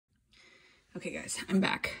Okay guys, I'm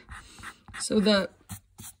back. So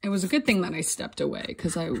it was a good thing that I stepped away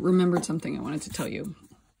because I remembered something I wanted to tell you.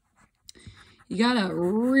 You gotta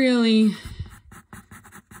really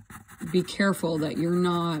be careful that you're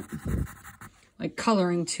not like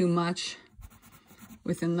coloring too much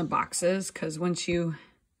within the boxes, because once you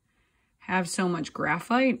have so much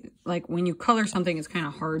graphite, like when you color something, it's kind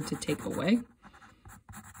of hard to take away.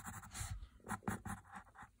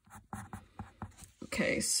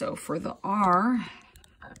 Okay, so for the R,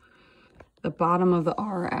 the bottom of the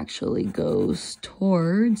R actually goes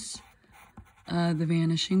towards the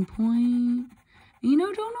vanishing point. You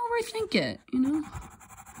know, don't overthink it, you know.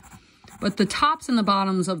 But the tops and the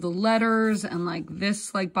bottoms of the letters and like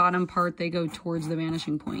this like bottom part, they go towards the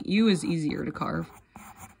vanishing point. U is easier to carve.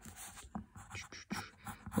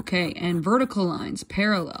 Okay, and vertical lines,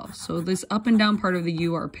 parallel. So this up and down part of the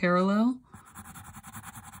U are parallel.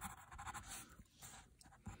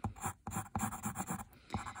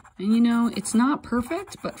 And you know, it's not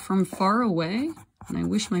perfect, but from far away, and I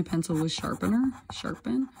wish my pencil was sharpen,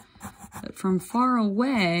 but from far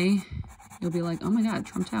away, you'll be like, oh my God,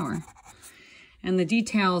 Trump Tower. And the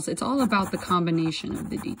details, it's all about the combination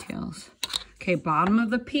of the details. Okay, bottom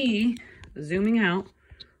of the P, zooming out.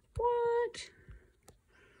 What?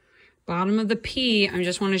 Bottom of the P, I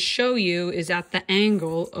just want to show you, is at the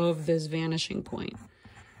angle of this vanishing point.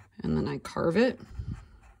 And then I carve it.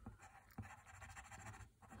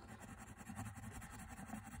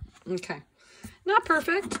 Okay, not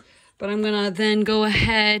perfect, but I'm gonna then go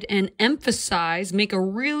ahead and emphasize, make a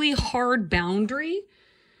really hard boundary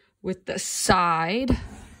with the side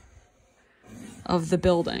of the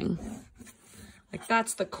building. Like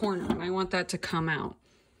that's the corner, and I want that to come out.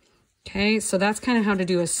 Okay, so that's kind of how to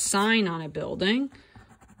do a sign on a building,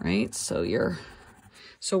 right? So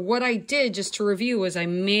what I did, just to review, was I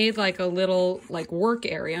made like a little like work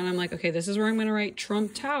area, and I'm like, okay, this is where I'm gonna write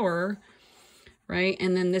Trump Tower. Right?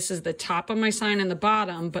 And then this is the top of my sign and the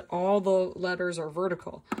bottom, but all the letters are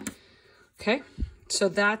vertical. Okay? So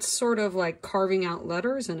that's sort of like carving out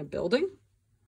letters in a building.